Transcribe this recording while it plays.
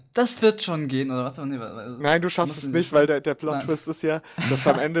das wird schon gehen, oder warte, Nein, du schaffst es nicht, weil der Plot-Twist ist ja, dass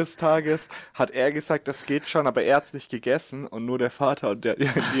am Ende des Tages hat er gesagt, das geht schon, aber er hat's nicht gegessen und nur der Vater und der die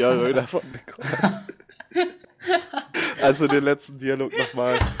Diarrhoe davon bekommen. Also den letzten Dialog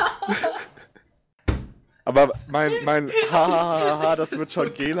nochmal. Aber mein ha, das wird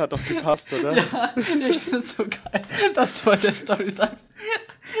schon gehen, hat doch gepasst, oder? Ja, ich finde es so geil, dass du bei der Story sagst,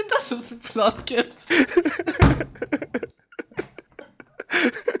 dass es einen Plot gibt.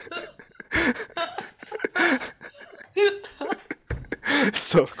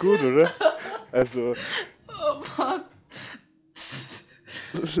 Ist doch gut, oder? Also. Oh Mann.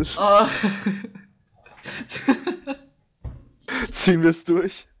 Oh. Ziehen wir es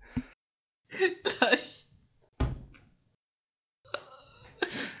durch? Gleich.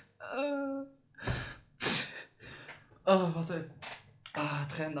 Oh, warte.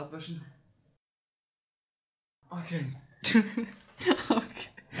 Tränen abwischen. Okay. Okay.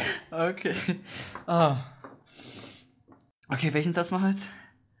 Okay. Okay, welchen Satz machen wir jetzt?